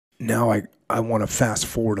now I want to fast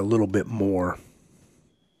forward a little bit more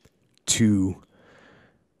to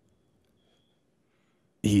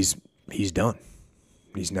he's done.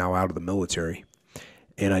 He's now out of the military.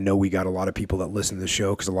 And I know we got a lot of people that listen to the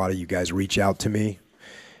show because a lot of you guys reach out to me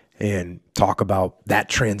and talk about that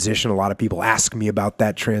transition. A lot of people ask me about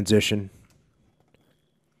that transition.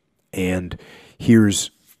 And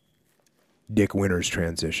here's Dick Winter's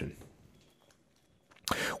transition.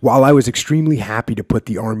 While I was extremely happy to put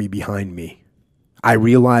the Army behind me, I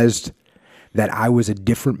realized that I was a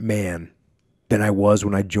different man than I was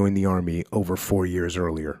when I joined the Army over 4 years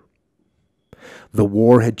earlier. The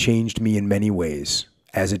war had changed me in many ways,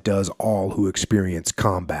 as it does all who experience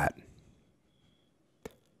combat.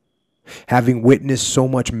 Having witnessed so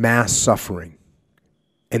much mass suffering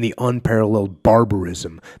and the unparalleled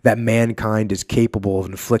barbarism that mankind is capable of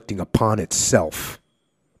inflicting upon itself,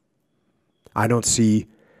 I don't see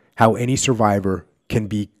how any survivor can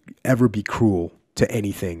ever be cruel to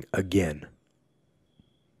anything again.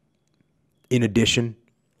 In addition,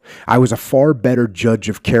 I was a far better judge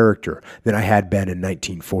of character than I had been in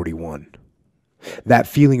 1941. That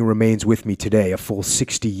feeling remains with me today, a full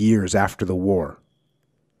 60 years after the war.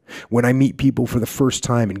 When I meet people for the first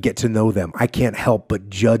time and get to know them, I can't help but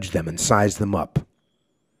judge them and size them up.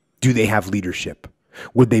 Do they have leadership?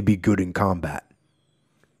 Would they be good in combat?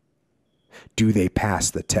 Do they pass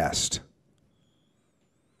the test?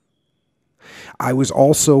 I was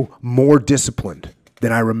also more disciplined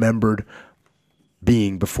than I remembered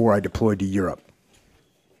being before I deployed to Europe.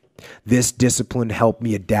 This discipline helped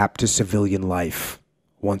me adapt to civilian life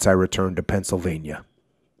once I returned to Pennsylvania.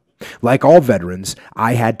 Like all veterans,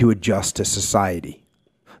 I had to adjust to society,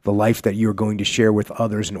 the life that you're going to share with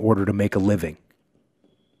others in order to make a living.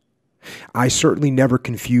 I certainly never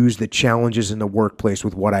confused the challenges in the workplace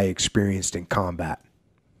with what I experienced in combat.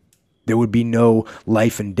 There would be no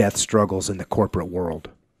life and death struggles in the corporate world.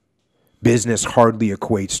 Business hardly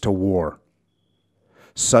equates to war.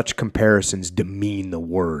 Such comparisons demean the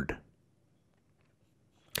word.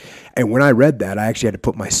 And when I read that, I actually had to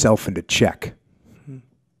put myself into check.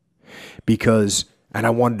 And I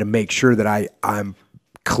wanted to make sure that I'm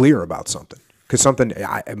clear about something. Because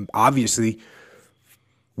obviously,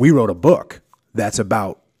 we wrote a book that's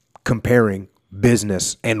about comparing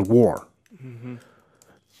business and war. Mm-hmm.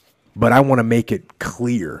 But I want to make it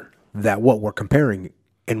clear that what we're comparing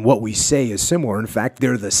and what we say is similar. In fact,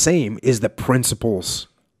 they're the same, is the principles.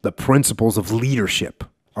 The principles of leadership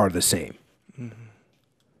are the same. Mm-hmm.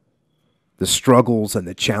 The struggles and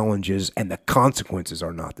the challenges and the consequences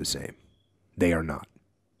are not the same. They are not.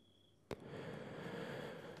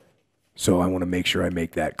 So I want to make sure I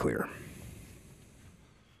make that clear.